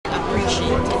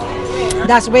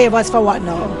That's waivers for what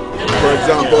now? For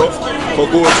example, for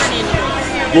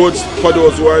goods for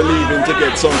those who are leaving to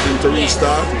get something to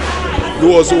restart,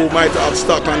 those who might have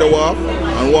stock on the wharf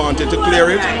and wanted to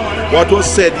clear it. What was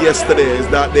said yesterday is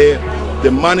that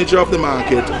the manager of the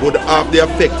market would have the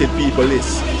affected people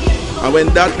list. And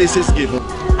when that list is given,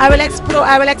 I will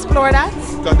explore that.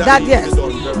 Yes,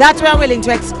 that we are willing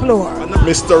to explore.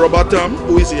 Mr. Robotham,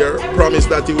 who is here, promised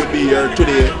that he would be here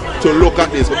today to look at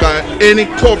this, because any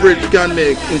coverage can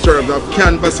make in terms of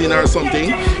canvassing or something.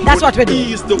 That's what we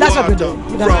do. That's what we do.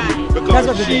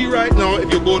 Because she right now,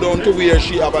 if you go down to where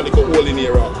she have a little hole in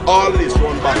here, all this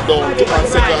run back down to her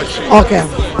second sheet. Okay,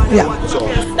 yeah. So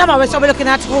we're looking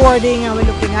at hoarding and we're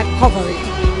looking at covering.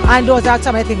 And those are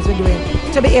some of the things we're doing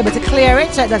to be able to clear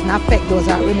it so it doesn't affect those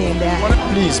that remain there.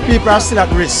 Please, people are still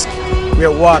at risk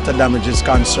where water damage is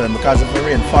concerned, because if the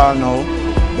rain fall now,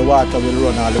 the water will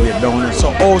run all the way down. So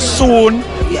how soon?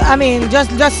 I mean,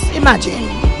 just imagine,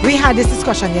 we had this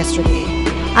discussion yesterday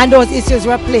and those issues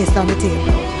were placed on the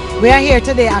table. We are here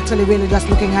today actually really just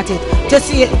looking at it to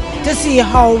see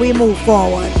how we move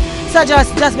forward. So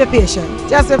just be patient.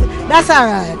 That's all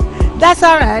right.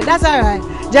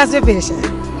 Just be patient.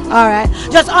 All right.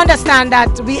 Just understand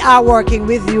that we are working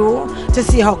with you to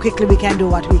see how quickly we can do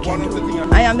what we can do.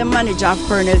 I am the manager of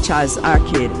Pearnel Charles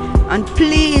Arcade, and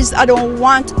please, I don't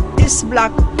want this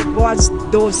block was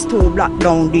those two blocks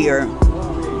down there,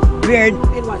 where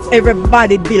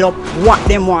everybody build up what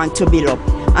they want to build up.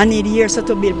 I need years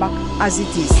to build back as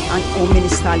it is, and how many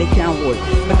stall they can hold.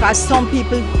 Because some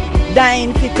people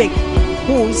dying to take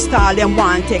whose stall they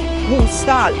want to take, whose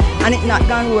stall, and it's not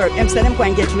gonna work. Them say them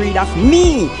going to get rid of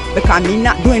me because me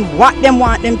not doing what them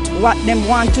want to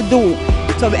do.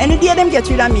 So if any day them get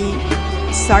rid of me,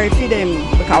 sorry for them,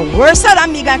 because worse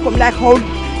than me gonna come like how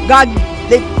God,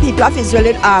 the people of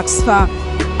Israel asked for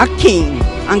a king,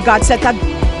 and God set a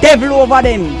devil over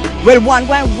them. Well, one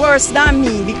going worse than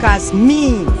me because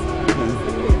me.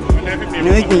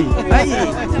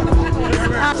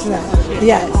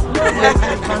 Yes.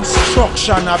 The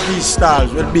construction of these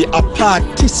stalls will be a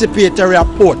participatory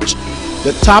approach.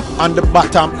 The top and the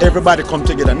bottom, everybody come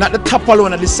together. Not the top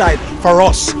alone and decide for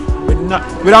us.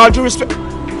 With all due respect,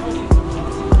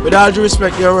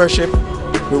 Your Worship,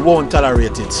 we won't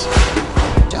tolerate it.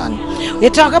 John, you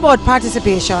talk about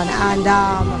participation and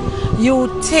you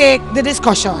take the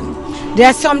discussion. There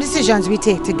are some decisions we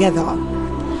take together,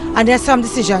 and there are some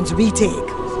decisions we take.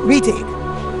 We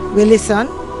listen,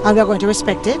 and we are going to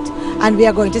respect it, and we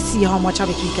are going to see how much of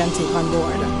it we can take on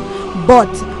board. But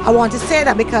I want to say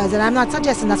that because, and I'm not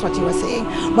suggesting that's what you were saying,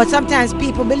 but sometimes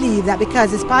people believe that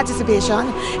because it's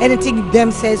participation, anything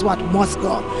them says what must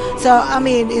go. So I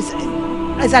mean, it's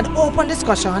an open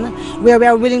discussion where we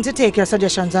are willing to take your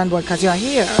suggestions on board because you're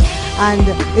here, and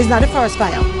it's not the first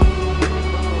fire.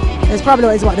 It's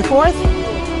probably what, the fourth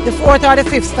or the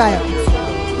fifth fire.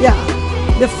 Yeah,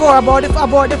 about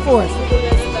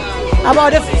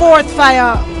the fourth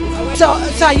fire. So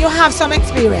you have some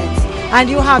experience and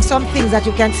you have some things that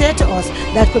you can say to us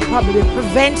that could probably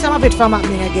prevent some of it from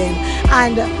happening again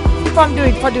and from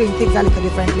doing things a little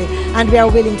differently. And we are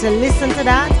willing to listen to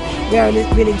that. We are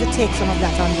willing to take some of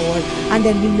that on board, and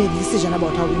then we make a decision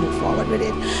about how we move forward with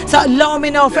it. So allow me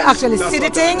now for actually see the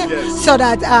thing so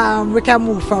that we can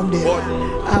move from there.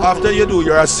 After you do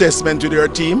your assessment with your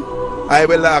team, I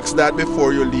will ask that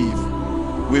before you leave,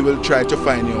 we will try to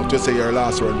find you to say your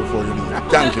last word before you leave.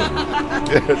 Thank you.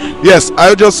 Yes, I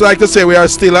would just like to say we are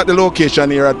still at the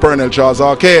location here at Pearnel Charles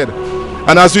Arcade.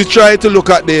 And as we try to look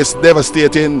at this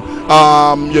devastating,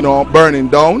 burning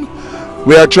down,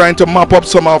 we are trying to map up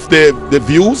some of the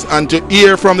views and to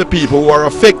hear from the people who are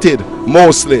affected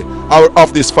mostly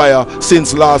of this fire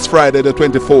since last Friday, the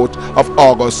 24th of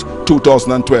August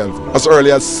 2012, as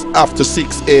early as after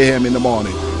 6 a.m. in the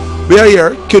morning. We are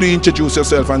here. Could you introduce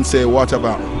yourself and say what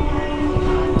about?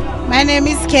 My name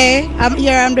is Kay. I'm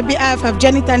here on the behalf of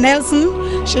Janita Nelson.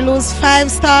 She lose 5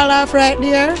 stalls off right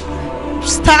there.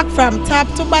 Stock from top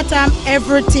to bottom,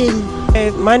 everything.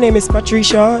 My name is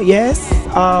Patricia. Yes.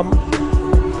 I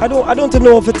don't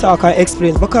know if to talk or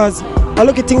explain because I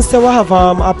look at things that we have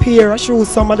a pair of shoes,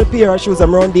 some of the pair of shoes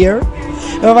around there.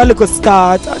 We have a little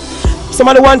start. Some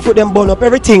of the 1 foot them burn up,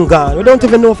 everything gone. We don't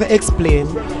even know if to explain.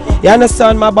 You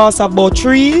understand, my boss have about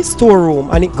 3 storeroom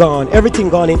and it gone. Everything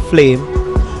gone in flame.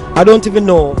 I don't even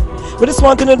know. We just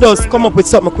want to just come up with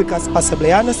something quick as possible.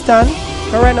 You understand?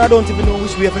 But right now I don't even know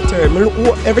which way of a turn.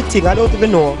 Everything, I don't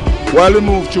even know. While we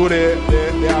move through the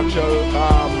actual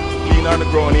clean on the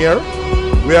ground here,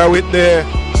 we are with the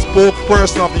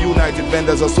spokesperson of the United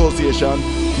Vendors Association,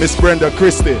 Miss Brenda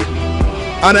Christie.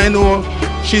 And I know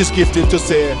she's gifted to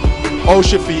say how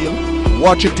she feels,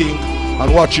 what she thinks,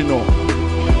 And what you know?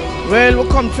 Well,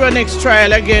 we'll come to our next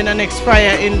trial again and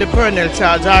expire in the Pearnel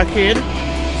Charles Arcade.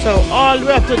 So all we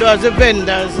have to do as the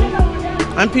vendors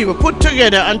and people put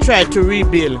together and try to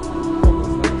rebuild.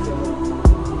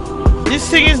 This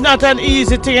thing is not an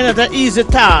easy thing and not an easy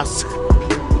task.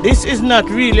 This is not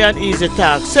really an easy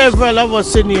task. Several of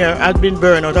us in here have been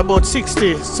burned out, about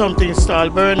 60 something stall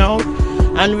burn out,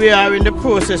 and we are in the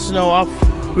process now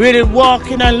of really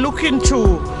walking and looking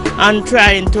through and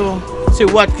trying to see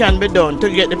what can be done to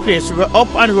get the place up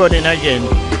and running again.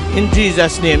 In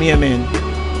Jesus' name, amen.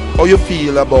 How you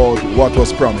feel about what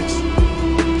was promised?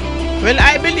 Well,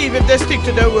 I believe if they stick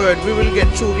to their word, we will get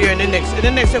through here in the next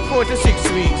 4 to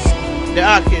 6 weeks. The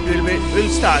arcade will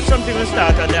start. Something will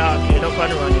start on the arcade up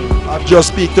and running. I've just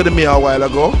speak to the mayor a while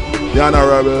ago, the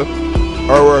Honorable,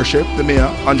 Her Worship, the Mayor,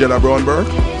 Angela Burke,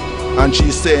 and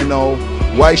she's saying now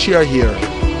why she are here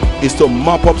is to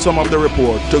mop up some of the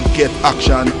report to get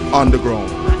action on the ground.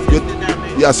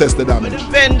 You assess the damage. But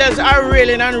the vendors are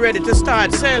willing and ready to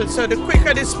start sell, so the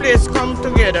quicker this place come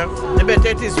together, the better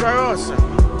it is for us.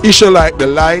 Issue like the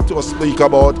light was speak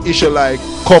about, issue like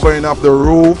covering up the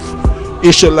roof,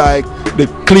 issue like the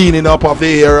cleaning up of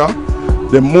the area,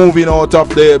 the moving out of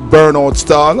the burnout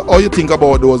stall. How you think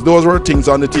about those? Those were things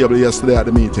on the table yesterday at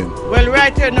the meeting. Well,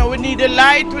 right here now we need the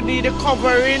light, we need the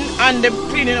covering and the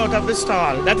cleaning out of the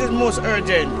stall. That is most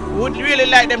urgent. We would really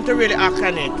like them to really act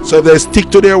on it. So if they stick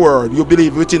to their word, you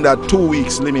believe within that 2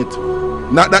 weeks limit,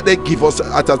 not that they give us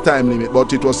at a time limit,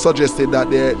 but it was suggested that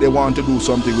they want to do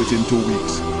something within 2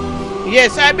 weeks.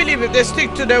 Yes, I believe if they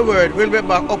stick to their word, we'll be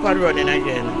back up and running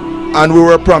again. And we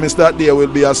were promised that there will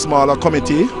be a smaller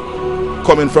committee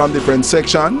coming from different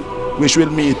sections, which will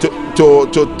meet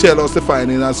to tell us the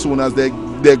finding as soon as they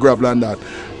grab on that.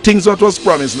 Things that was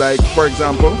promised, like for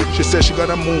example, she said she's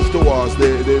gonna move towards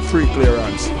the free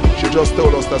clearance. She just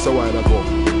told us that a while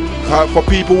ago. For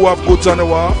people who have goods on the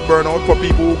wharf, burnout, for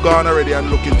people who gone already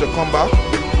and looking to come back.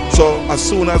 So as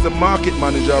soon as the market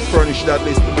manager furnished that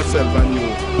list to myself and you,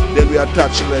 then we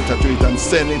attach a letter to it and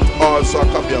send it, also a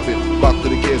copy of it, back to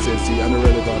the KCC and the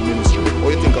relevant ministry.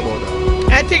 What do you think about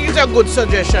that? I think it's a good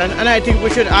suggestion and I think we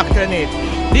should act on it.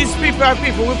 These people are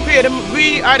people, we pay them,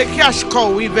 we are the cash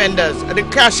cow, we vendors, are the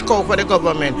cash cow for the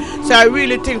government. So I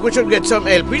really think we should get some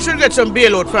help. We should get some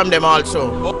bailout from them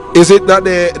also. Is it that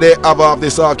they have off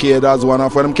this arcade as one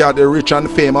of them called the rich and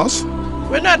famous?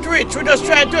 We're not rich, we just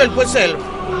try to help ourselves.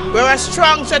 We're a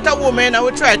strong set of women and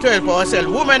we try to help ourselves.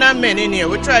 Women and men in here,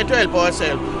 we try to help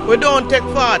ourselves. We don't take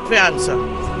part for answer.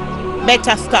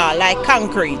 Better start like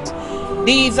concrete.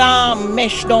 These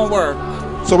mesh don't work.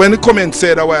 So when the comment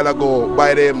said a while ago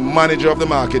by the manager of the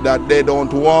market that they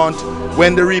don't want,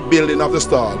 when the rebuilding of the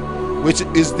stall, which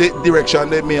is the direction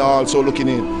they may also looking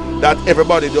in, that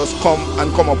everybody just come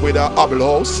up with a oval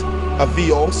house, a V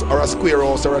house, or a square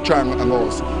house, or a triangle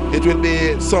house. It will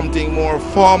be something more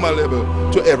formal level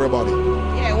to everybody.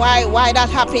 Yeah, why that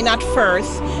happened at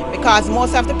first? Because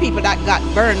most of the people that got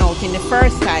burned out in the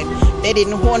first time, they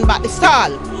didn't own back the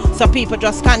stall. So people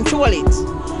just control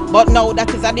it. But now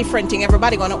that is a different thing.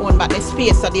 Everybody gonna own back the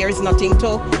space, so there is nothing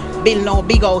to build no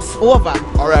big house over.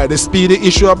 Alright, the speedy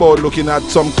issue about looking at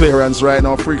some clearance right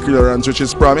now, free clearance, which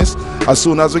is promised. As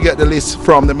soon as we get the list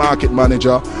from the market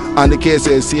manager and the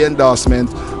KCC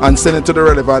endorsement and send it to the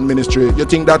relevant ministry, you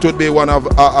think that would be one of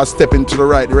a step into the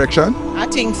right direction? I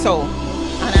think so,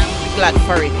 and I'm glad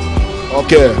for it.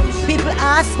 Okay. People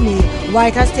ask me why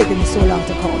it has taken me so long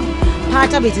to come.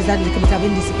 Part of it is that little bit of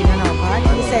indiscipline on our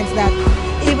part, in the sense that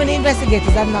even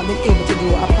investigators have not been able to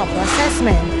do a proper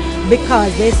assessment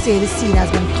because they say the scene has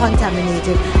been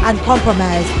contaminated and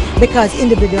compromised because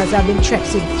individuals have been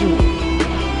trespassing through.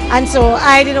 And so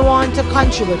I didn't want to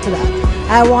contribute to that.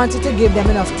 I wanted to give them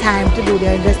enough time to do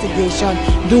their investigation,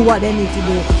 do what they need to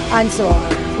do, and so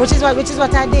on, which is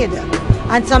what I did.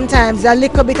 And sometimes a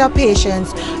little bit of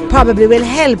patience probably will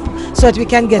help so that we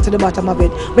can get to the bottom of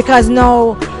it, because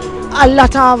now a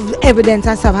lot of evidence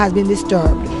and stuff has been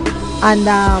disturbed, and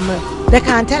they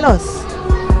can't tell us.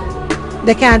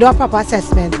 They can't do a proper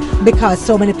assessment because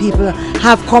so many people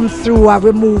have come through, have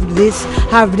removed this,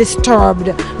 have disturbed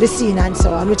the scene and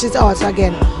so on, which is also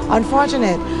again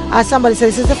unfortunate. As somebody said,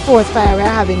 this is the fourth fire we're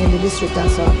having in the district and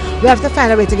so on. We have to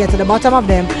find a way to get to the bottom of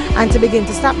them and to begin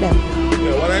to stop them.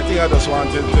 Yeah, one thing I just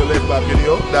wanted to let back with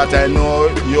you, that I know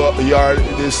you are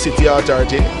the city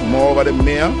authority, moreover the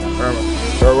mayor,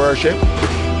 Her Worship,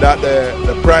 that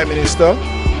the Prime Minister,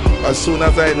 as soon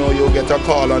as I know you get a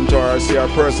call onto her, see her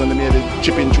person maybe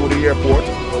chipping through the airport,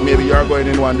 maybe you're going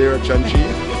in one direction,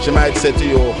 she might say to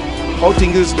you, how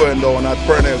things is going down at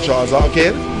Pearnel Charles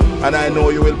Arcade, and I know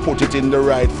you will put it in the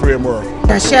right framework.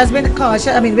 She has been cautious.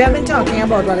 I mean, we have been talking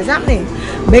about what is happening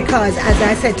because, as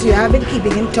I said to you, I've been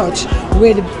keeping in touch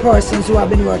with the persons who have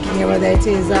been working here, whether it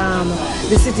is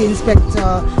the city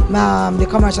inspector, the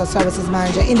commercial services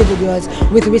manager, individuals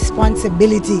with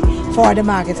responsibility for the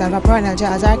markets and for Pearnel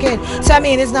Charles Arcade. So I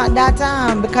mean, it's not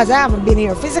that because I haven't been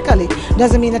here physically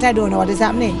doesn't mean that I don't know what is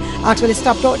happening. I actually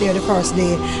stopped out there the first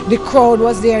day. The crowd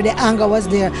was there, the anger was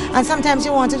there, and sometimes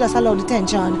you want to just allow the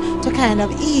tension to kind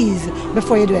of ease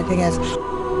before you do anything else.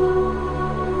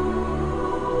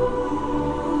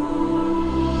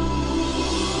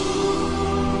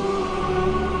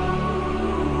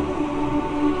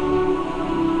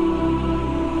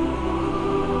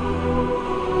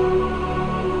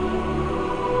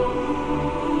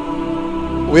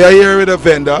 We are here with a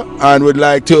vendor and would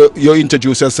like to you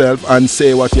introduce yourself and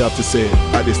say what you have to say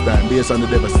at this time based on the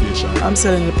devastation. I'm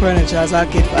selling the Pearnel Charles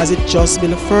Arcade as it just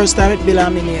been the first time it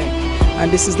I'm in here.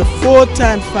 And this is the 4th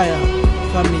time fire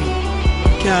for me.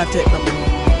 Can't take no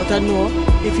more. But I know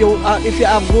if you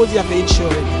have goods you have to insure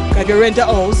it. If you rent a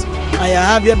house and you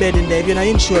have your bed in there, if you're not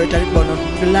insured and it burn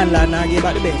up, the landlord now give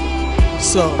back the bed.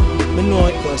 So I know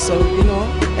it goes. So you know,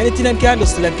 anything them can do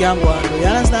still them can go and do. You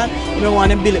understand? You don't want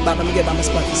them build it back and get back my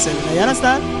spot to sell it. You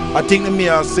understand? I think the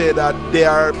mayor said that they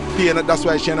are paying it, that's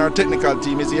why she and our technical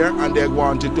team is here and they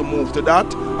wanted to move to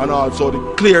that and also the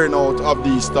clearing out of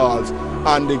these stalls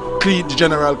and the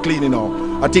general cleaning out.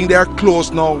 I think they are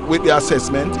close now with the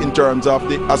assessment in terms of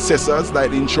the assessors, like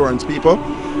the insurance people.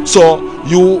 So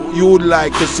you would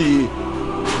like to see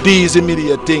these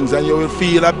immediate things and you will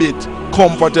feel a bit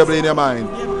comfortable in your mind.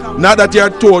 Not that you are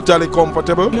totally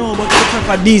comfortable. No, but we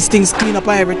prefer these things clean up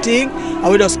and everything and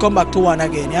we just come back to one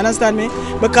again. You understand me?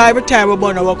 Because every time we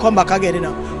burn, we'll come back again, you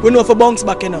know. We know if we bounce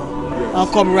back, you know, and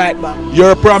come right back.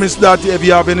 Your promise that if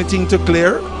you have anything to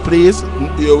clear, please,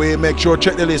 you will make sure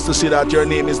check the list to see that your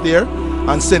name is there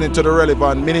and send it to the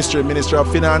relevant ministry, Ministry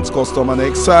of Finance, Custom and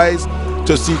Excise,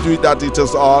 to see to it that it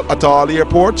is all at all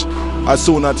airports as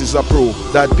soon as it's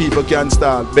approved, that people can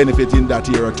start benefiting that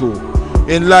area too.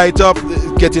 In light of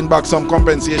getting back some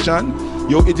compensation,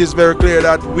 it is very clear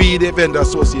that we, the Vendor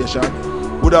Association,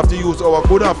 would have to use our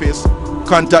good office,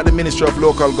 contact the Ministry of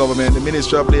Local Government, the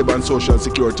Ministry of Labour and Social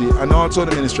Security, and also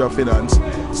the Ministry of Finance,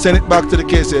 send it back to the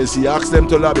KCLC, ask them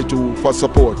to lobby for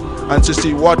support, and to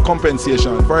see what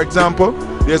compensation. For example,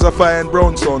 there's a fire in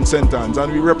Brownstone, St. Anne's,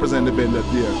 and we represent the vendors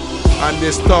there. And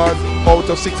they start out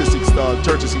of 66 stars,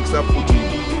 36 have put in.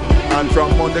 And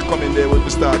from Monday coming, they will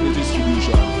start the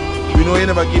distribution. We know you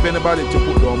never give anybody to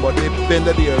put down, but the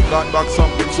vendor there got back some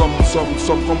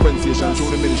compensation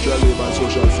through the Ministry of Labour and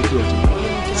Social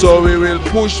Security. So we will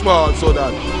push forward so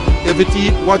that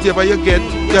whatever you get,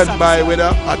 you can buy whether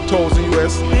 $1,000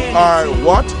 US or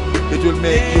what, it will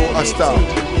make you a start.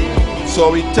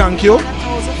 So we thank you.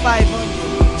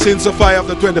 Since the fire of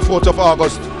the 24th of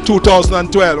August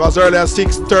 2012, as early as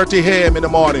 6:30 a.m. in the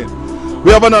morning.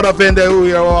 We have another vendor who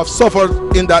have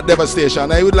suffered in that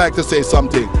devastation. I would like to say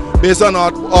something based on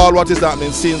all what is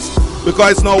happening since,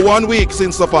 because it's now 1 week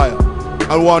since the fire.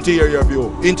 I want to hear your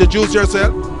view. Introduce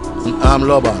yourself. I'm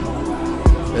Loban.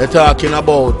 They're talking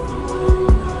about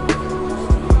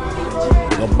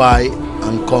go buy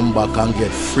and come back and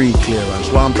get free clearance.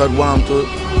 Want to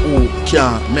who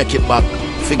can't make it back,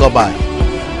 figure buy.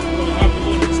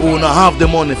 Who not have the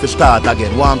money to start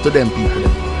again, want to them people.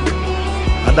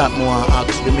 And that more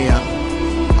ask the mayor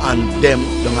and them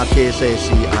down at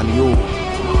KCC and you.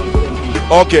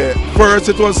 Okay, first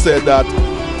it was said that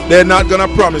they're not going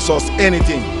to promise us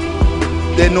anything.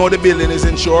 They know the building is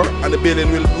insured and the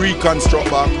building will reconstruct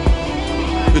back.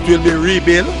 It will be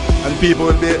rebuilt and people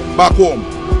will be back home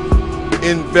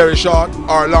in very short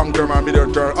or long-term and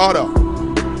medium-term order.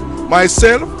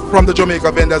 Myself, from the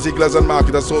Jamaica Vendors, Higglers and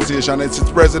Market Association, as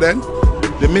its president,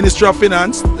 the Ministry of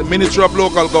Finance, the Ministry of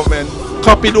Local Government,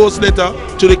 copy those letters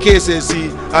to the KCC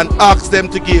and ask them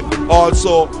to give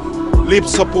also lip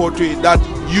support to it that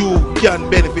you can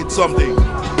benefit something.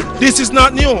 This is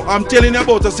not new. I'm telling you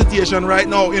about a situation right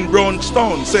now in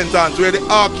Brownstone, St. Anne's, where the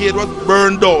arcade was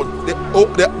burned out.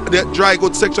 The dry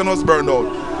goods section was burned out.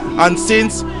 And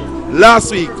since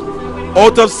last week,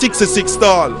 out of 66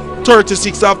 stalls,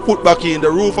 36 have put back in.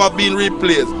 The roof have been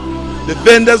replaced. The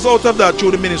vendors out of that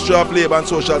through the Ministry of Labour and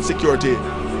Social Security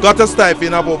got a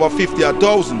stipend of over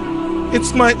 50,000.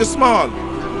 It might be small,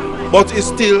 but it's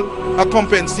still a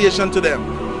compensation to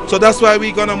them. So that's why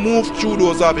we're gonna move through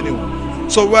those avenues.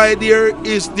 So why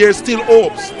there's still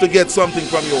hopes to get something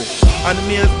from you. And the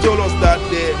mayor told us that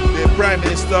the Prime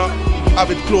Minister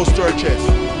have it close to her chest.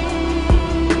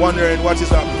 Wondering what is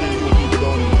happening to you people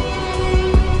down here.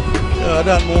 Yeah,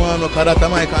 that more because that's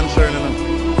my concern.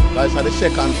 Because it's the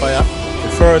second fire. The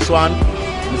first one,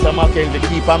 Mr. Mackenzie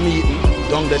keep a meeting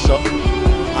down there, so,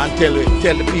 and tell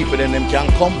the people then them can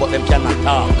come, but them cannot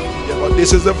talk. Yeah, but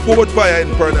this is the fourth fire in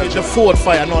Pearnel. It's the fourth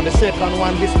fire. Now the second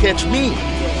one, this catch me.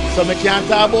 So I can't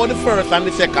talk about the first and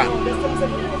the second.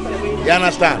 You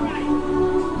understand?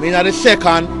 I mean the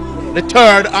second, the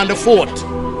third and the fourth.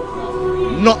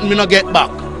 Nothing me no get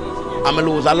back. I'm going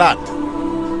to lose a lot.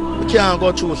 You can't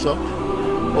go through so.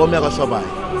 How am I going to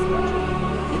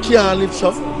survive? You can't live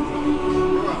so.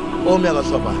 How am I going to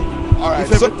survive?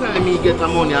 Alright, if every time me get the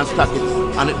money and stack it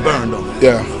and it burn down.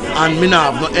 Yeah. And me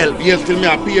not have no help. Yes, till me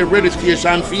I pay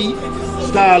registration fee,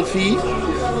 stall fee,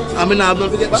 and me not have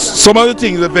nothing to get back. Some of the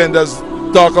things the vendors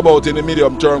talk about in the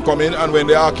medium term coming and when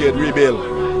the arcade rebuild,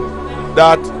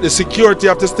 that the security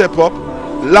have to step up,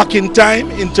 locking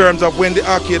time in terms of when the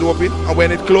arcade open and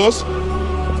when it close,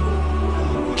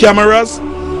 cameras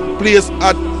placed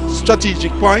at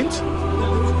strategic point.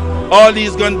 All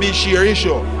these going to be sheer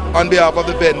issue on behalf of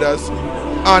the vendors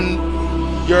and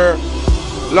your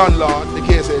landlord, the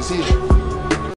KSAC.